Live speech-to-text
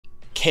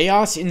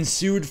Chaos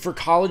ensued for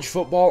college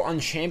football on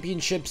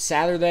Championship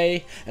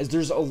Saturday, as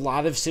there's a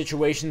lot of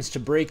situations to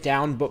break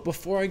down, but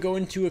before I go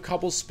into a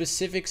couple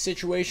specific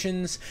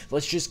situations,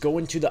 let's just go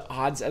into the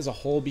odds as a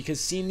whole, because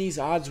seeing these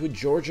odds with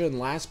Georgia in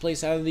last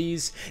place out of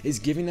these is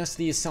giving us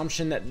the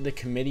assumption that the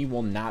committee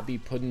will not be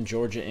putting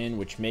Georgia in,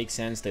 which makes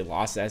sense. They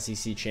lost the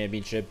SEC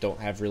Championship, don't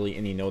have really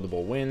any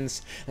notable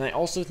wins, and I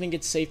also think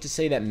it's safe to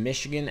say that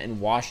Michigan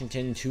and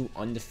Washington, two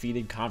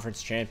undefeated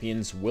conference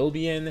champions, will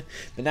be in.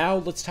 But now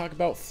let's talk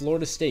about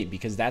Florida State,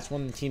 because that's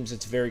one of the teams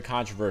that's very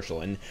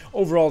controversial, and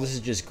overall this is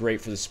just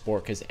great for the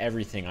sport because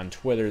everything on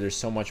Twitter, there's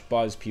so much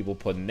buzz, people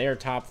putting their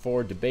top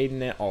four,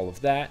 debating it, all of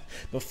that.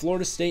 But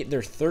Florida State,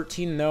 they're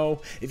 13-0.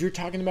 If you're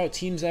talking about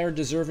teams that are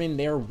deserving,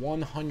 they're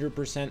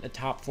 100% a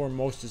top four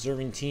most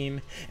deserving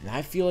team, and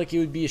I feel like it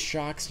would be a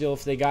shock still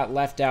if they got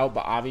left out.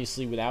 But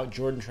obviously without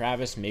Jordan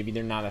Travis, maybe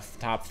they're not a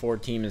top four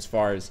team as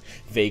far as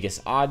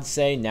Vegas odds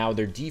say. Now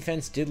their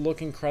defense did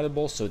look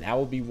incredible, so that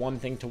will be one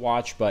thing to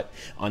watch. But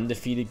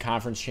undefeated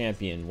conference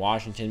champion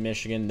Washington,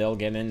 Michigan, they'll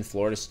get in.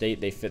 Florida State,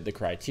 they fit the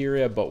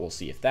criteria, but we'll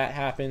see if that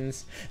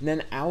happens. And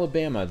then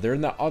Alabama, they're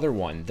the other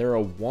one. They're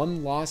a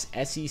one-loss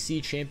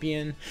SEC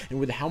champion, and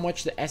with how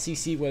much the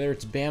SEC, whether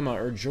it's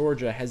Bama or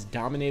Georgia, has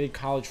dominated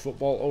college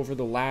football over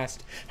the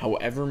last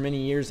however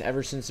many years,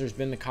 ever since there's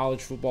been the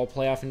college football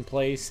playoff in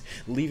place,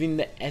 leaving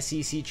the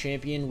SEC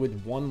champion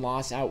with one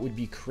loss out would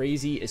be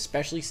crazy,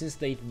 especially since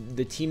the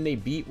team they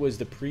beat was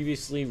the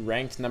previously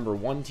ranked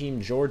 #1 team,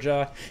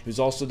 Georgia. It was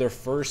also their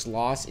first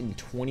loss in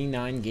 29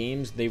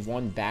 games. They've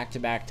won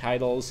back-to-back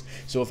titles.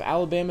 So if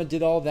Alabama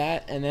did all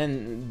that and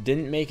then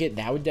didn't make it,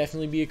 that would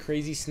definitely be a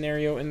crazy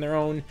scenario in their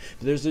own.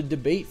 But there's a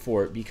debate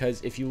for it,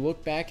 because if you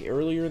look back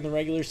earlier in the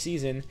regular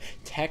season,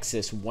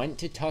 Texas went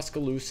to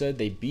Tuscaloosa.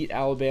 They beat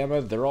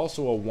Alabama. They're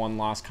also a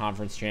one-loss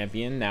conference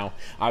champion. Now,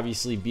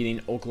 obviously,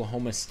 beating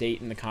Oklahoma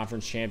State in the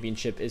conference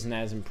championship isn't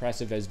as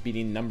impressive as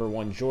beating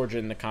 #1 Georgia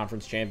in the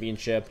conference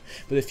championship.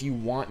 But if you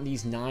want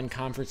these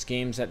non-conference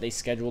games that they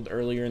scheduled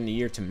earlier in the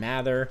year to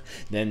matter,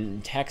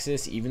 then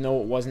Texas, even though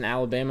it wasn't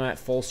Alabama at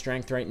full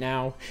strength right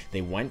now,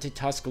 they went to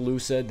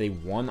Tuscaloosa, they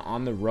won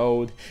on the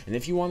road. And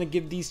if you want to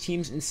give these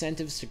teams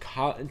incentives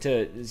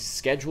to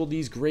schedule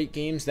these great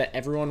games that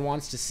everyone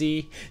wants to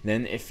see,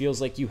 then it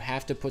feels like you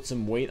have to put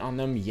some weight on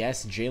them.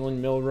 Yes, Jalen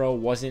Milroe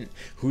wasn't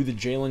who the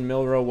Jalen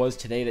Milroe was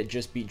today that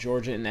just beat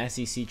Georgia in the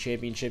SEC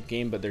championship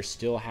game, but there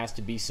still has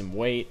to be some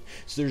weight.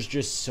 So there's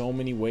just so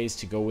many ways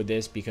to go with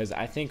this, because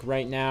I think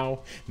right now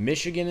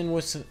Michigan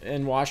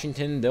and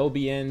Washington, they'll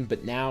be in,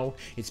 but now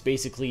it's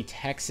basically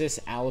Texas,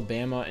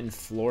 Alabama, and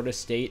Florida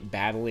State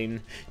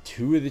battling.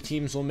 Two of the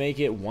teams will make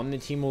it, one of the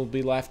team will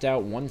be left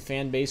out, one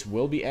fan base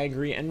will be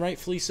angry, and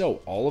rightfully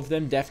so. All of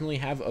them definitely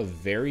have a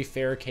very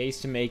fair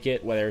case to make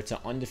it, whether it's an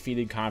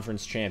undefeated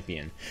conference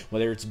champion,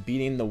 whether it's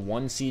beating the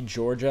 1 seed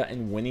Georgia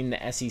and winning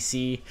the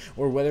SEC,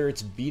 or whether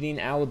it's beating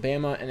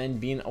Alabama and then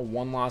being a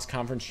one-loss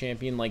conference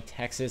champion like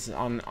Texas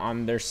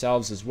on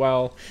themselves as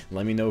well.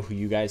 Let me know who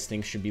you guys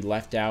think should be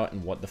left out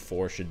and what the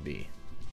 4 should be.